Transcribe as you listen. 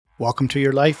Welcome to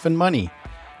Your Life and Money,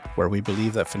 where we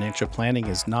believe that financial planning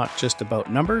is not just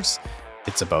about numbers,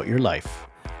 it's about your life.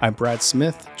 I'm Brad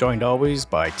Smith, joined always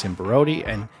by Tim Borody,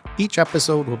 and each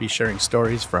episode will be sharing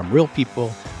stories from real people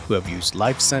who have used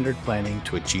life-centered planning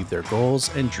to achieve their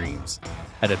goals and dreams.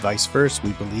 At Advice First,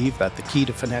 we believe that the key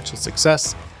to financial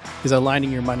success is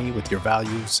aligning your money with your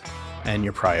values and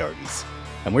your priorities.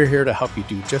 And we're here to help you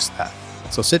do just that.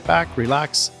 So sit back,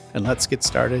 relax, and let's get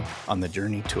started on the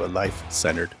journey to a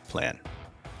life-centered plan.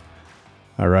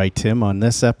 All right, Tim, on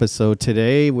this episode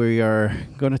today, we are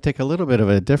going to take a little bit of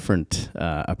a different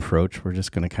approach. We're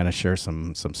just going to kind of share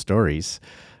some stories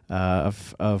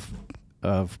of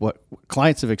what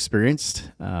clients have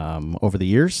experienced over the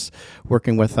years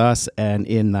working with us and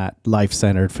in that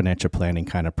life-centered financial planning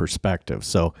kind of perspective.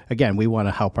 So again, we want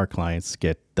to help our clients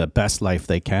get the best life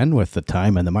they can with the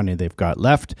time and the money they've got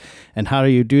left. And how do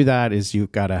you do that is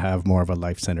you've got to have more of a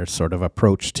life-centered sort of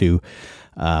approach to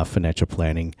financial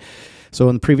planning. So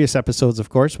in the previous episodes, of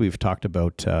course, we've talked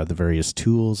about the various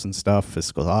tools and stuff,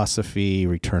 fiscal philosophy,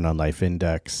 return on life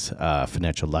index,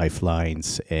 financial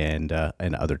lifelines, and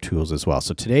other tools as well.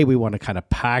 So today we want to kind of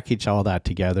package all that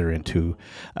together into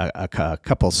a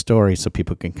couple stories so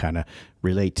people can kind of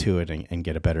relate to it and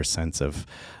get a better sense of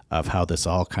how this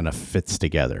all kind of fits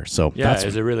together. So yeah,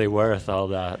 is it really worth all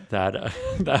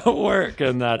that work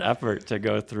and that effort to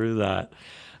go through that?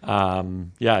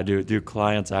 Do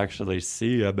clients actually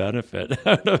see a benefit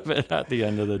out of it at the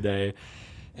end of the day?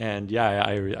 And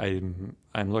I'm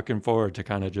looking forward to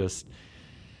kind of just,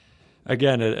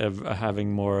 again, of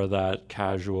having more of that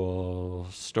casual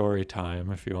story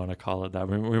time, if you want to call it that.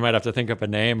 We might have to think up a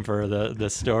name for the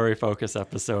story focus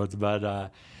episodes,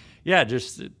 but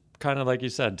just kind of like you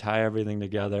said, tie everything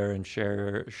together and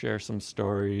share some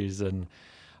stories and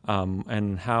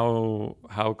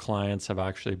how clients have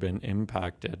actually been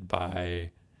impacted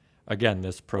by, again,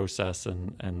 this process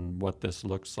and what this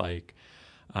looks like,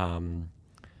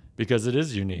 because it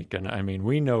is unique. And I mean,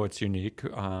 we know it's unique,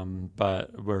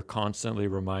 but we're constantly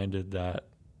reminded that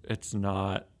it's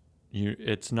not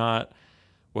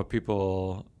what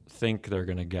people think they're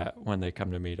going to get when they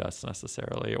come to meet us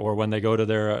necessarily, or when they go to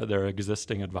their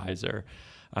existing advisor.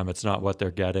 It's not what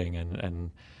they're getting.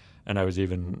 And I was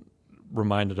even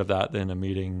reminded of that in a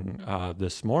meeting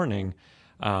this morning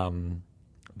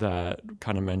that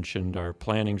kind of mentioned our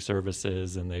planning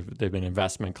services, and they've been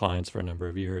investment clients for a number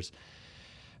of years,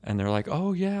 and they're like,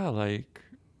 oh yeah, like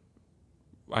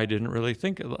I didn't really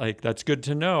think, like, that's good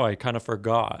to know. I kind of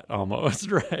forgot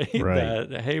almost, right?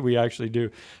 That, hey, we actually do.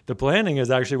 The planning is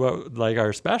actually what, like,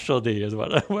 our specialty is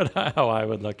how I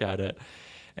would look at it.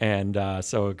 And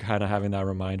so kind of having that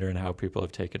reminder and how people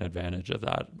have taken advantage of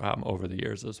that over the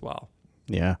years as well.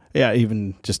 Yeah.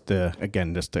 Even just to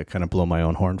kind of blow my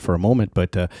own horn for a moment,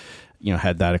 but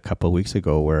had that a couple of weeks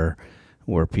ago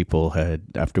where people had,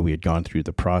 after we had gone through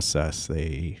the process,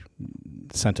 they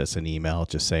sent us an email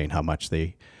just saying how much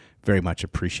they very much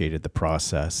appreciated the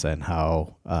process and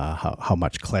how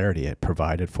much clarity it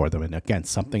provided for them. And again,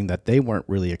 something that they weren't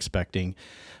really expecting,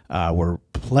 were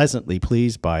pleasantly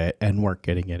pleased by it and weren't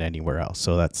getting it anywhere else.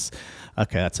 So that's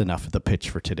enough of the pitch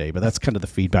for today. But that's kind of the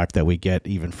feedback that we get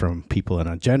even from people on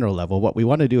a general level. What we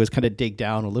want to do is kind of dig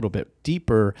down a little bit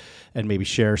deeper and maybe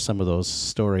share some of those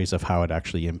stories of how it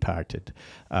actually impacted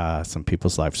some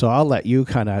people's lives. So I'll let you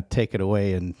kind of take it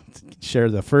away and share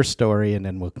the first story, and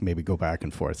then we'll maybe go back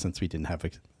and forth since we didn't have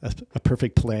a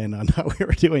perfect plan on how we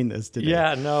were doing this today.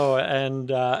 Yeah, no, and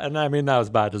I mean, that was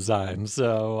by design.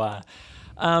 So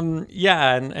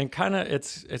and kind of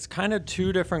it's kind of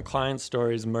two different client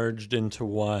stories merged into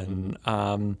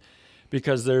one,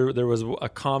 because there was a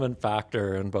common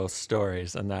factor in both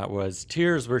stories, and that was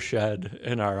tears were shed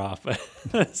in our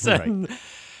office.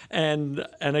 And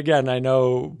again, I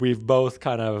know we've both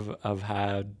kind of have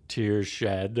had tears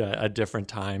shed at different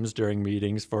times during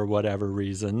meetings for whatever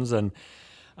reasons. And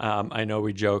I know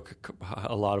we joke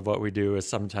a lot of what we do is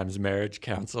sometimes marriage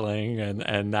counseling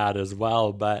and that as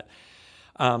well. But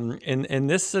in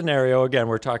this scenario, again,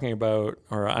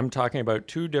 I'm talking about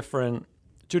two different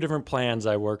plans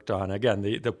I worked on. Again,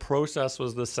 the process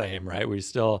was the same, right? We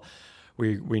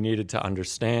needed to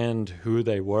understand who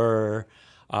they were,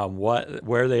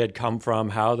 where they had come from,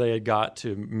 how they had got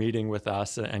to meeting with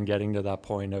us and getting to that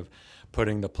point of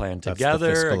putting the plan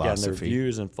together. Again, their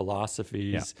views and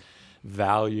philosophies,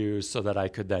 values, so that I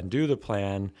could then do the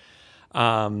plan.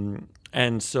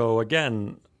 And so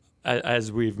again,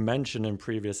 as we've mentioned in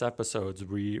previous episodes,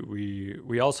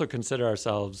 we also consider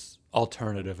ourselves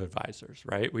alternative advisors,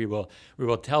 right? We will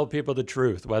tell people the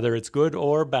truth, whether it's good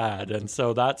or bad. And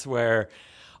so that's where,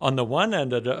 on the one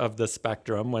end of the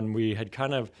spectrum, when we had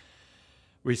kind of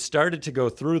we started to go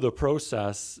through the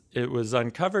process, it was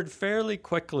uncovered fairly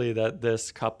quickly that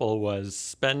this couple was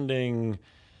spending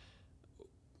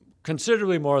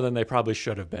considerably more than they probably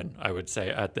should have been, I would say,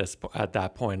 at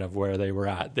that point of where they were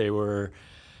at. They were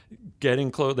getting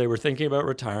close. They were thinking about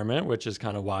retirement, which is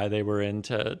kind of why they were in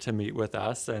to meet with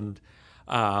us. And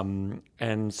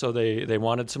so they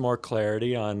wanted some more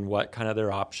clarity on what kind of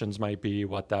their options might be,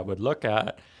 what that would look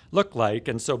like.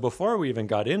 And so before we even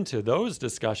got into those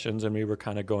discussions and we were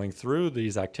kind of going through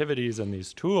these activities and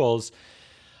these tools,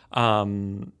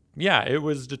 it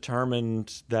was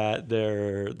determined that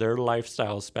their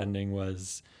lifestyle spending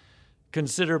was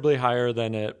considerably higher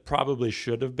than it probably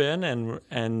should have been.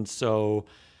 And so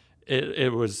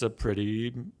it was a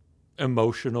pretty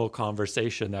emotional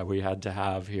conversation that we had to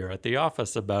have here at the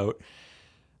office about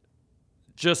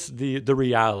just the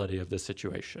reality of the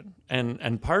situation.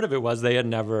 And part of it was they had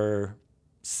never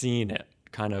seen it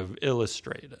kind of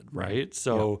illustrated, right?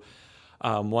 So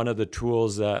one of the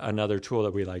tools, another tool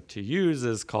that we like to use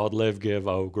is called Live, Give,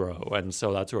 Owe, Grow. And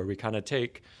so that's where we kind of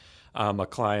take a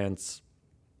client's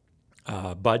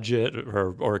budget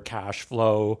or cash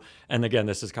flow. And again,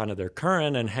 this is kind of their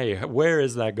current, and hey, where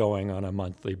is that going on a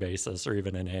monthly basis or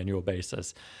even an annual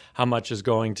basis? How much is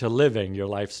going to living, your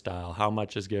lifestyle? How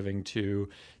much is giving to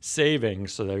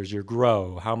savings? So there's your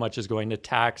grow. How much is going to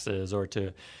taxes or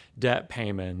to debt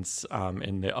payments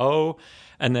in the O?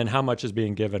 And then how much is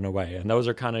being given away? And those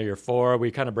are kind of your four.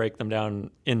 We kind of break them down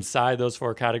inside those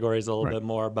four categories a little bit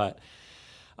more, but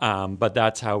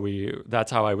that's how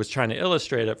I was trying to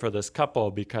illustrate it for this couple,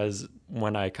 because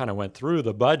when I kind of went through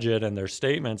the budget and their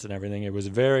statements and everything, it was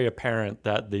very apparent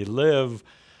that the live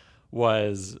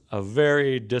was a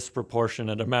very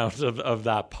disproportionate amount of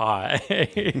that pie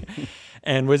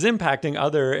and was impacting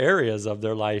other areas of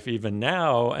their life even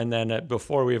now. And then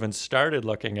before we even started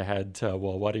looking ahead to,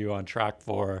 well, what are you on track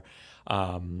for?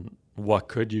 What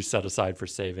could you set aside for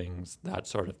savings? That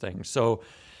sort of thing. So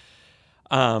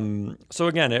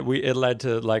again, it led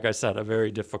to, like I said, a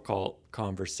very difficult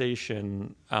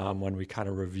conversation when we kind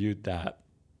of reviewed that.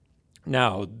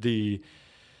 Now, the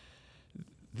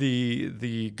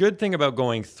good thing about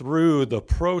going through the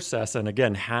process and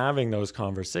again having those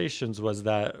conversations was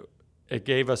that it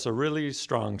gave us a really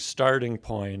strong starting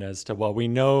point as to, well, we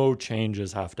know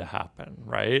changes have to happen,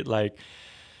 right? Like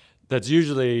that's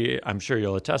usually, I'm sure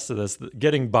you'll attest to this,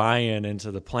 getting buy-in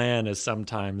into the plan is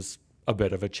sometimes a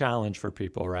bit of a challenge for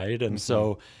people, right? And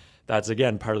so that's,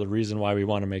 again, part of the reason why we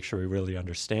want to make sure we really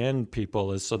understand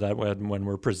people, is so that when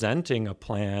we're presenting a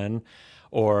plan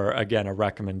or, again, a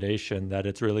recommendation, that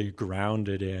it's really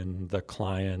grounded in the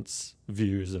client's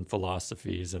views and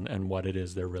philosophies and what it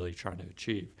is they're really trying to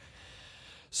achieve.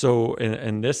 So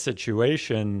in this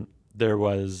situation, there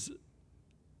was,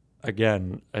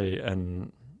 again,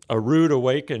 a rude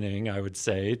awakening, I would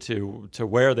say, to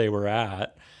where they were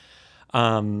at.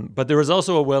 But there was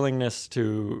also a willingness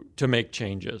to make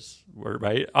changes,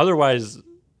 right? Otherwise,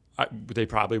 they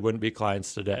probably wouldn't be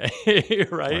clients today,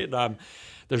 right?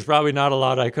 There's probably not a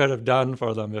lot I could have done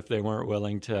for them if they weren't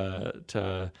willing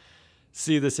to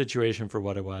see the situation for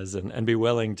what it was and be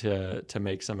willing to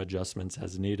make some adjustments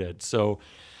as needed. So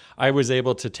I was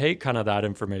able to take kind of that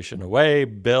information away,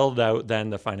 build out then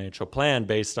the financial plan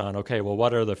based on, okay, well,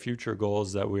 what are the future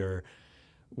goals that we're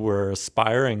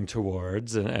aspiring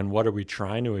towards and what are we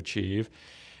trying to achieve,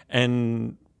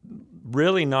 and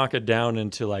really knock it down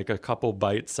into like a couple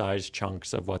bite-sized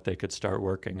chunks of what they could start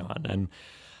working on.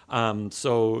 And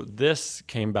so this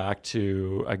came back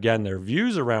to, again, their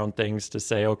views around things to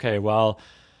say, okay, well,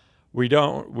 we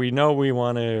know we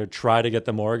want to try to get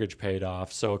the mortgage paid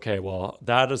off. So, okay, well,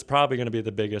 that is probably going to be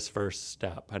the biggest first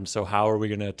step. And so how are we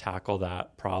going to tackle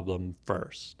that problem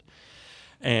first?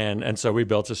 And so we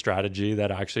built a strategy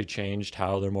that actually changed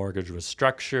how their mortgage was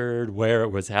structured, where it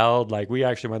was held. Like we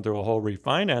actually went through a whole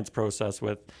refinance process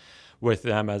with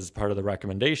them as part of the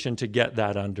recommendation to get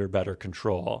that under better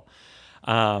control.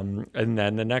 And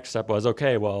then the next step was,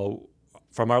 okay, well,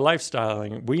 from our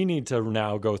lifestyling, we need to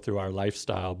now go through our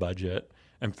lifestyle budget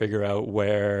and figure out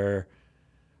where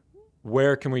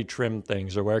can we trim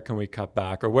things, or where can we cut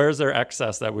back, or where's there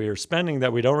excess that we are spending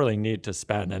that we don't really need to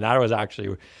spend. And that was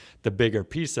actually the bigger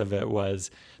piece of it.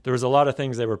 Was there was a lot of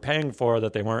things they were paying for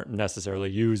that they weren't necessarily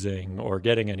using or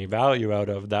getting any value out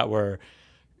of, that were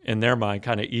in their mind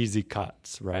kind of easy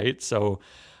cuts, right? So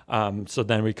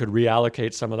then we could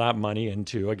reallocate some of that money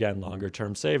into, again, longer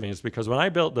term savings, because when I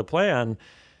built the plan,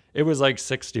 it was like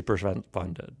 60%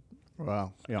 funded.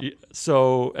 Wow. Yeah.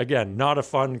 So again, not a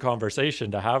fun conversation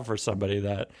to have for somebody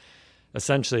that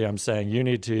essentially I'm saying you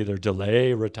need to either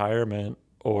delay retirement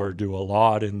or do a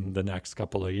lot in the next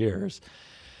couple of years.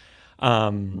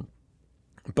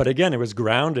 But again, it was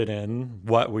grounded in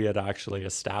what we had actually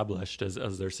established as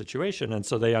their situation. And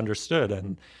so they understood.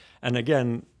 And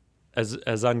again,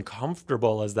 as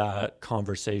uncomfortable as that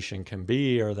conversation can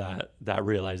be, or that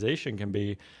realization can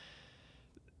be,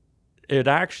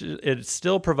 it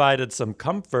still provided some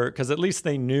comfort, because at least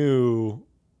they knew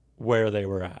where they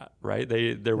were at, right?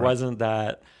 There wasn't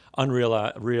that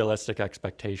unrealistic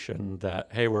expectation that,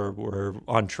 hey, we're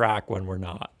on track when we're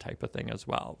not, type of thing as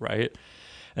well, right?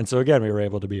 And so again, we were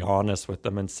able to be honest with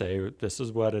them and say, this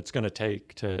is what it's going to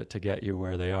take to get you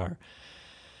where they are.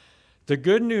 The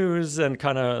good news, and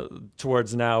kind of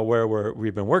towards now where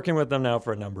we've been working with them now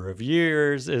for a number of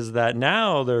years, is that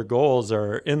now their goals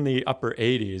are in the upper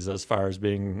 80s as far as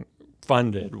being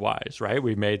funded wise, right?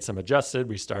 We made some adjusted,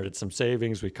 we started some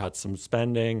savings, we cut some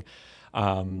spending.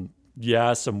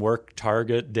 Some work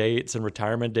target dates and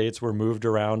retirement dates were moved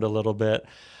around a little bit.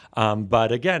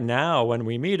 But again, now when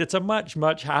we meet, it's a much,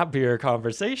 much happier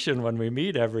conversation when we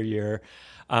meet every year,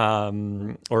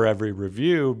 or every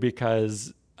review,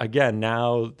 because again,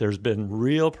 now there's been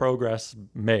real progress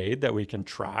made that we can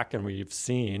track and we've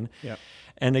seen. Yep.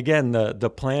 And again,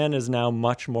 the plan is now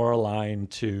much more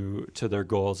aligned to their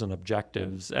goals and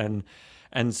objectives. And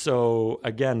so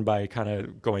again, by kind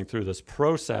of going through this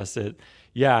process,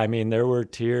 there were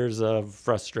tears of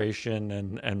frustration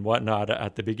and whatnot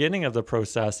at the beginning of the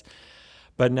process,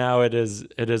 but now it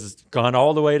has gone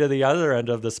all the way to the other end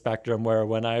of the spectrum, where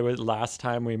when last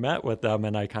time we met with them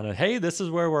and I kind of, hey, this is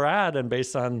where we're at. And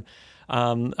based on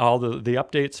all the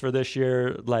updates for this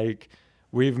year, like,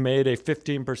 we've made a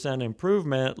 15%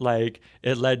 improvement, like,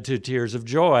 it led to tears of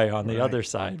joy on the other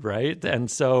side, right?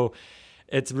 And so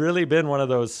it's really been one of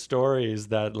those stories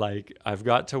that, like, I've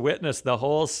got to witness the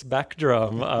whole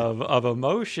spectrum of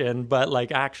emotion, but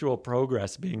like actual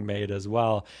progress being made as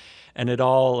well. And it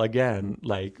all, again,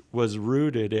 like, was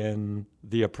rooted in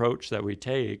the approach that we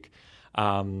take,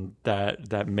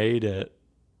 that made it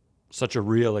such a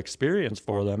real experience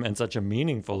for them and such a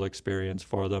meaningful experience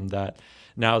for them, that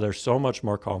now they're so much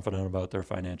more confident about their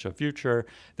financial future.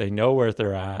 They know where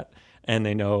they're at, and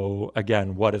they know,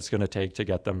 again, what it's going to take to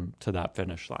get them to that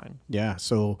finish line. Yeah.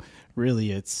 So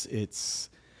really it's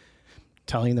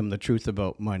telling them the truth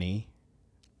about money,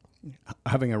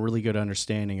 having a really good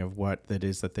understanding of what that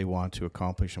is that they want to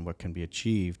accomplish and what can be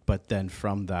achieved, but then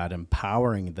from that,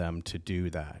 empowering them to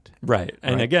do that. Right.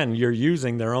 And again, you're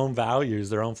using their own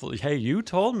values, hey, you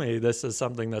told me this is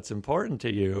something that's important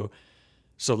to you,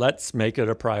 so let's make it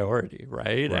a priority,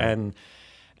 right?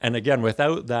 And again,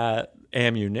 without that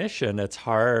ammunition, it's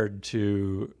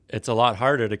a lot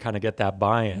harder to kind of get that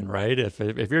buy-in, right? If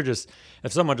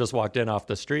someone just walked in off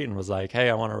the street and was like, hey,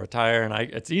 I want to retire, and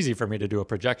it's easy for me to do a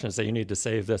projection and say you need to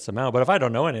save this amount. But if I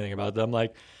don't know anything about them,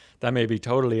 like, that may be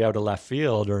totally out of left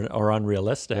field or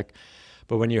unrealistic.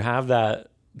 But when you have that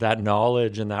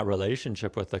knowledge and that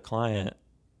relationship with the client,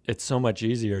 it's so much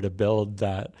easier to build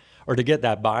that, or to get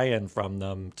that buy-in from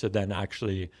them to then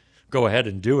actually go ahead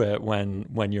and do it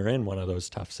when you're in one of those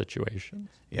tough situations.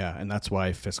 Yeah, and that's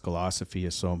why fiscalosophy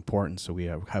is so important. So we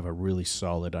have a really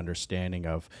solid understanding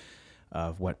of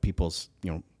what people's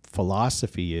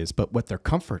philosophy is, but what their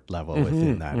comfort level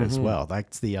within that as well.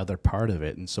 That's the other part of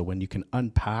it. And so when you can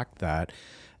unpack that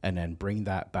and then bring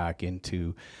that back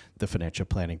into the financial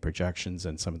planning projections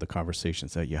and some of the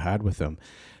conversations that you had with them,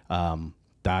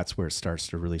 that's where it starts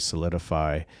to really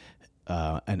solidify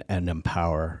and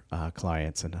empower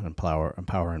clients and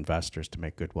empower investors to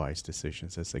make good, wise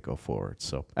decisions as they go forward.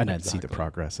 So, and then see the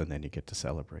progress, and then you get to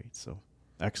celebrate. So,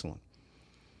 excellent.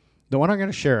 The one I'm going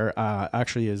to share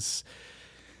actually is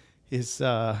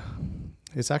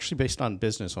actually based on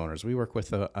business owners. We work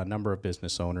with a number of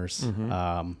business owners,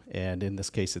 and in this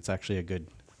case, it's actually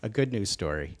a good news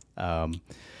story.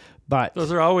 But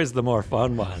those are always the more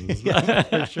fun ones. Yeah,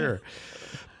 for sure.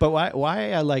 But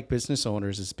why I like business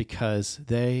owners is because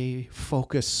they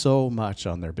focus so much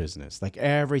on their business. Like,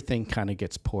 everything kind of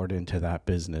gets poured into that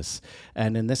business.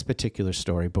 And in this particular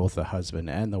story, both the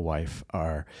husband and the wife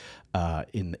are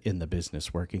in the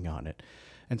business working on it.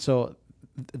 And so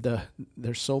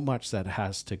there's so much that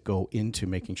has to go into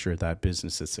making sure that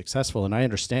business is successful. And I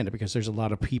understand it, because there's a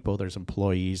lot of people, there's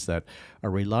employees that are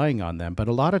relying on them. But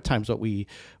a lot of times what we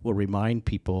will remind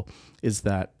people is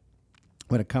that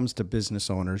when it comes to business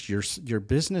owners, your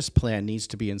business plan needs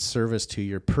to be in service to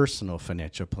your personal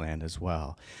financial plan as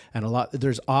well. And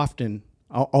there's often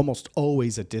almost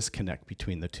always a disconnect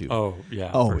between the two. Oh,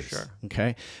 yeah, Always. for sure.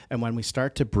 Okay. And when we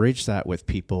start to bridge that with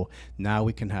people, now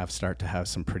we can start to have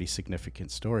some pretty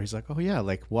significant stories like, oh yeah,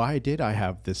 like why did I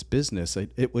have this business?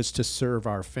 It was to serve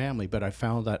our family, but I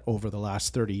found that over the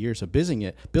last 30 years of building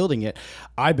it,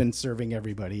 I've been serving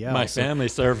everybody else. My family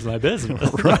serves my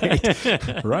business.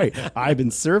 Right. I've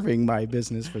been serving my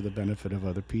business for the benefit of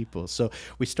other people. So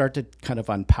we start to kind of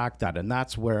unpack that. And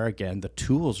that's where, again, the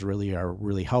tools really are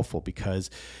really helpful, because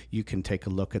you can take a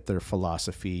look at their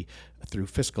philosophy through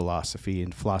fiscalosophy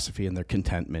and philosophy and their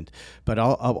contentment. But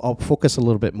I'll focus a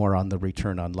little bit more on the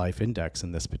return on life index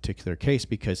in this particular case,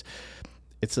 because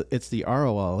it's the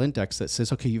ROL index that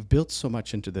says, okay, you've built so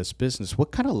much into this business.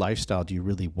 What kind of lifestyle do you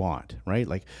really want, right?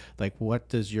 Like what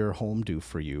does your home do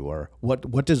for you, or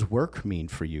what does work mean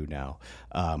for you now?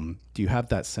 Do you have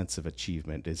that sense of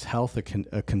achievement? Is health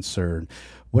a concern?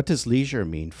 What does leisure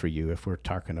mean for you, if we're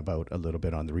talking about a little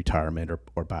bit on the retirement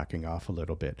or backing off a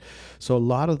little bit? So a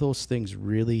lot of those things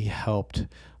really helped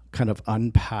kind of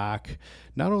unpack,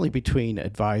 not only between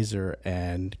advisor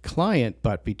and client,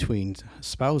 but between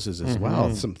spouses as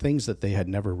well, some things that they had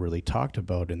never really talked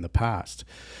about in the past.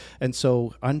 And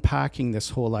so unpacking this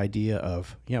whole idea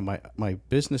of, my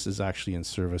business is actually in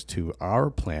service to our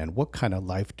plan. What kind of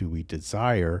life do we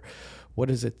desire? What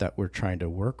is it that we're trying to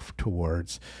work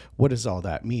towards? What does all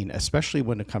that mean? Especially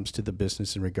when it comes to the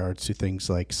business in regards to things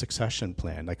like succession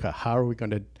plan, like how are we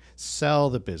going to sell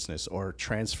the business or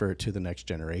transfer it to the next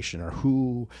generation, or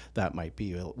who that might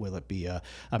be. Will it be a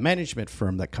management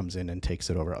firm that comes in and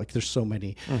takes it over? Like there's so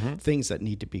many things that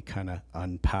need to be kind of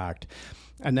unpacked.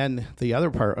 And then the other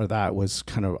part of that was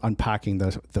kind of unpacking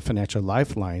the financial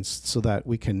lifelines, so that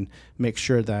we can make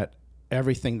sure that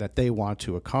everything that they want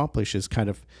to accomplish is kind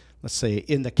of, let's say,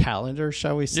 in the calendar,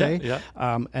 shall we say,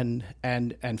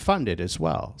 and funded as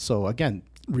well. So again,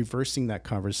 reversing that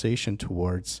conversation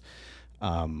towards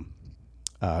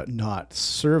not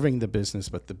serving the business,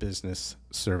 but the business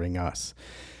serving us.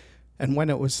 And when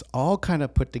it was all kind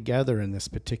of put together in this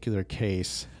particular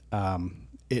case,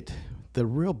 the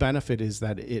real benefit is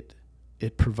that it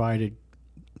provided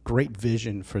great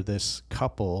vision for this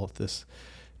couple,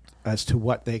 as to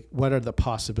what are the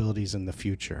possibilities in the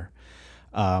future.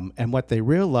 And what they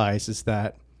realize is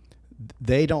that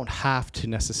they don't have to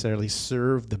necessarily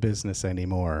serve the business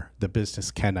anymore. The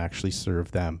business can actually serve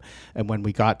them. And when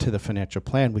we got to the financial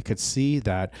plan, we could see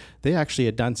that they actually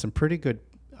had done some pretty good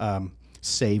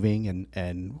saving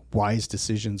and wise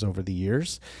decisions over the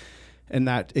years. And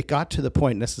that it got to the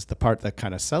point, and this is the part that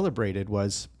kind of celebrated,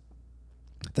 was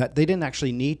that they didn't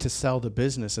actually need to sell the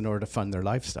business in order to fund their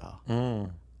lifestyle.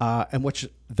 And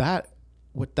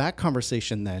what that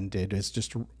conversation then did is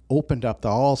just opened up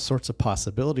all sorts of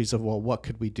possibilities of, well, what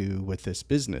could we do with this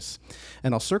business?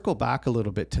 And I'll circle back a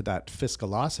little bit to that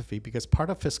fiscalosophy, because part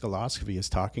of fiscalosophy is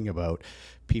talking about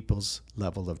people's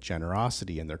level of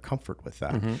generosity and their comfort with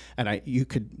that. And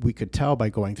we could tell by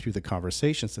going through the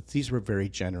conversations that these were very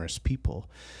generous people.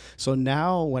 So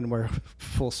now when we're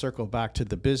full circle back to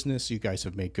the business, you guys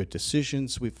have made good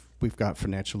decisions. We've got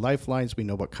financial lifelines. We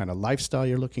know what kind of lifestyle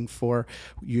you're looking for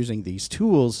using these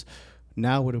tools.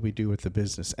 Now what do we do with the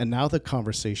business? And now the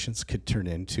conversations could turn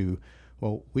into,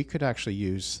 well, we could actually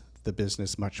use the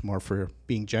business much more for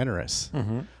being generous,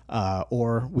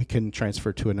 or we can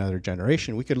transfer to another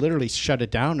generation. We could literally shut it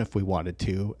down if we wanted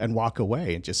to and walk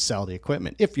away and just sell the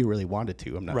equipment if you really wanted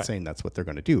to. I'm not saying that's what they're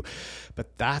going to do,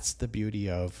 but that's the beauty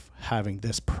of having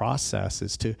this process,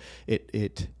 is to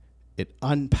it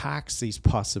unpacks these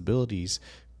possibilities.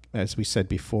 As we said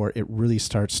before, it really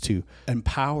starts to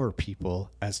empower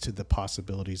people as to the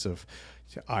possibilities of,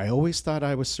 I always thought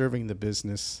I was serving the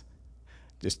business,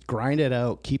 just grind it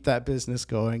out, keep that business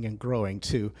going and growing,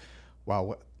 to,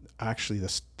 wow, actually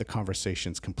the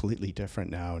conversation's completely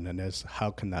different now. And then there's,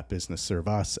 how can that business serve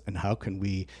us, and how can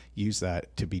we use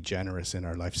that to be generous in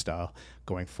our lifestyle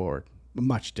going forward? A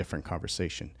much different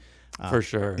conversation. For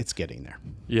sure. It's getting there.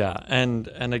 Yeah. And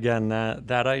again,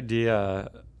 that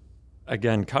idea,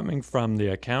 again, coming from the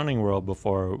accounting world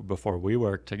before we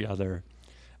worked together,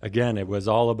 again, it was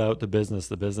all about the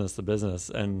business.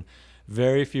 And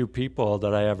very few people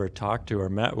that I ever talked to or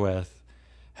met with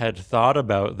had thought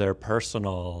about their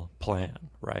personal plan,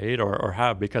 right? Or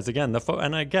how, because again,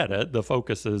 and I get it, the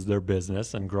focus is their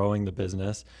business and growing the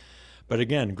business. But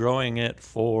again, growing it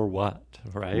for what,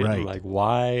 right? Like,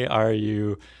 why are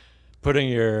you putting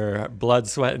your blood,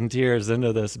 sweat, and tears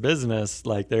into this business?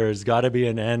 Like, there's got to be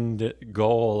an end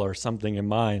goal or something in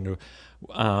mind.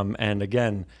 And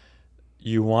again,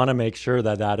 you want to make sure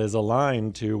that is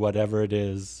aligned to whatever it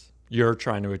is you're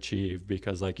trying to achieve,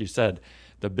 because like you said,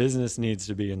 The business needs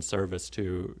to be in service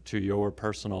to your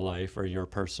personal life or your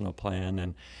personal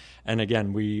plan. And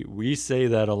again, we say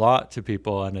that a lot to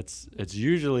people, and it's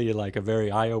usually like a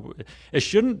very it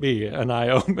shouldn't be an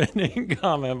eye-opening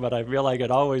comment, but I feel like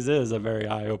it always is a very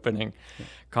eye-opening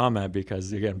comment,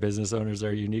 because again, business owners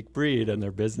are a unique breed and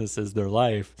their business is their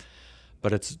life,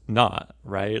 but it's not,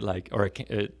 right? Like, or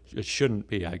it shouldn't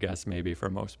be, I guess, maybe for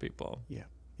most people.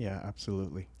 Yeah,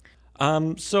 absolutely.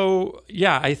 So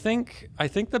yeah, I think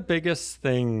the biggest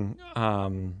thing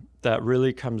that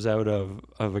really comes out of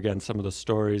again some of the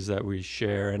stories that we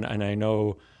share, and I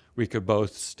know we could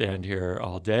both stand here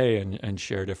all day and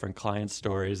share different client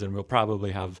stories, and we'll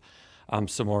probably have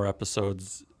some more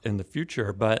episodes in the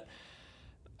future. But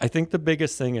I think the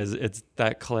biggest thing is it's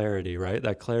that clarity, right?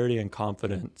 That clarity and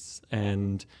confidence,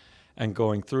 and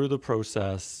going through the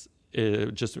process.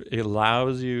 It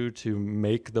allows you to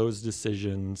make those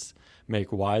decisions,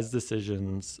 make wise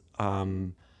decisions,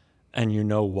 and you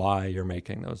know why you're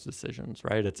making those decisions,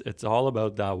 right? It's all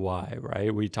about that why,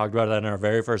 right? We talked about that in our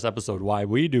very first episode, why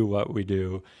we do what we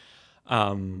do.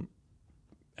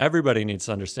 Everybody needs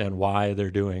to understand why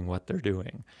they're doing what they're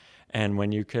doing. And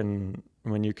when you can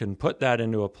put that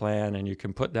into a plan and you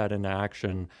can put that into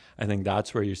action, I think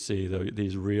that's where you see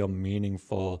these real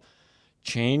meaningful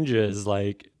changes.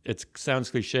 Like, it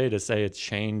sounds cliche to say it's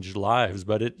changed lives,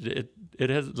 but it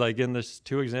has, like in the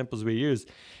two examples we used,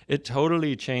 it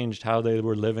totally changed how they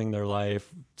were living their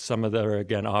life, some of their,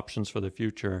 again, options for the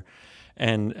future.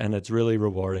 And it's really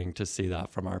rewarding to see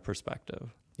that from our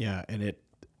perspective. Yeah.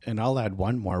 And I'll add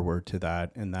one more word to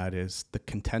that, and that is the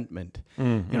contentment.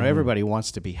 Mm-hmm. You know, everybody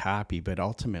wants to be happy, but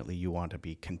ultimately you want to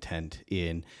be content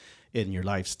in your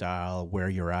lifestyle, where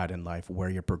you're at in life, where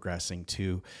you're progressing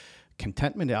to.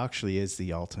 Contentment actually is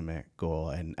the ultimate goal.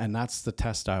 And that's the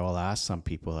test I will ask some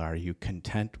people. Are you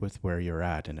content with where you're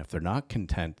at? And if they're not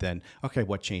content, then, okay,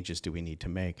 what changes do we need to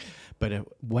make? But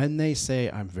when they say,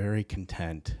 I'm very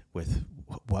content with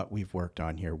what we've worked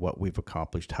on here, what we've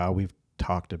accomplished, how we've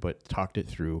talked it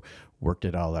through, worked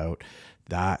it all out,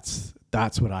 that's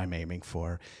what I'm aiming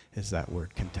for, is that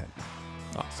word content.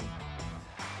 Awesome.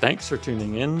 Thanks for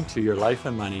tuning in to Your Life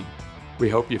and Money. We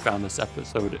hope you found this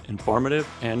episode informative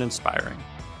and inspiring.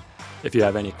 If you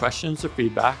have any questions or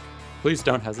feedback, please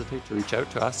don't hesitate to reach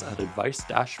out to us at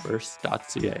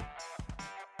advice-first.ca.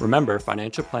 Remember,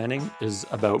 financial planning is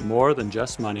about more than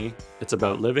just money. It's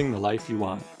about living the life you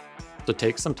want. So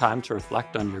take some time to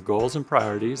reflect on your goals and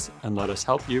priorities, and let us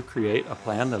help you create a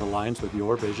plan that aligns with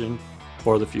your vision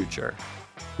for the future.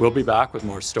 We'll be back with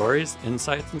more stories,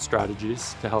 insights, and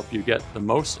strategies to help you get the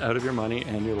most out of your money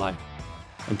and your life.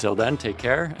 Until then, take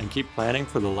care and keep planning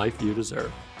for the life you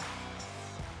deserve.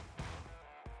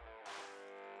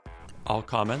 All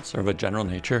comments are of a general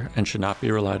nature and should not be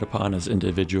relied upon as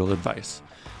individual advice.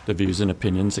 The views and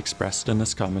opinions expressed in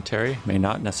this commentary may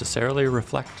not necessarily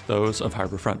reflect those of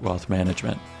Harbourfront Wealth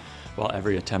Management. While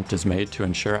every attempt is made to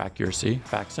ensure accuracy,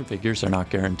 facts and figures are not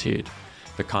guaranteed.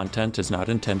 The content is not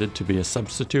intended to be a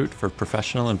substitute for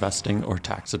professional investing or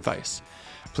tax advice.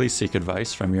 Please seek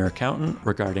advice from your accountant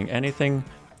regarding anything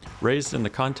raised in the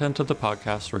content of the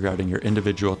podcast regarding your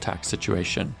individual tax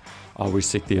situation. Always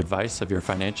seek the advice of your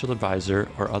financial advisor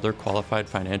or other qualified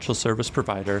financial service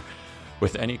provider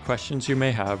with any questions you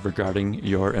may have regarding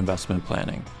your investment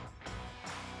planning.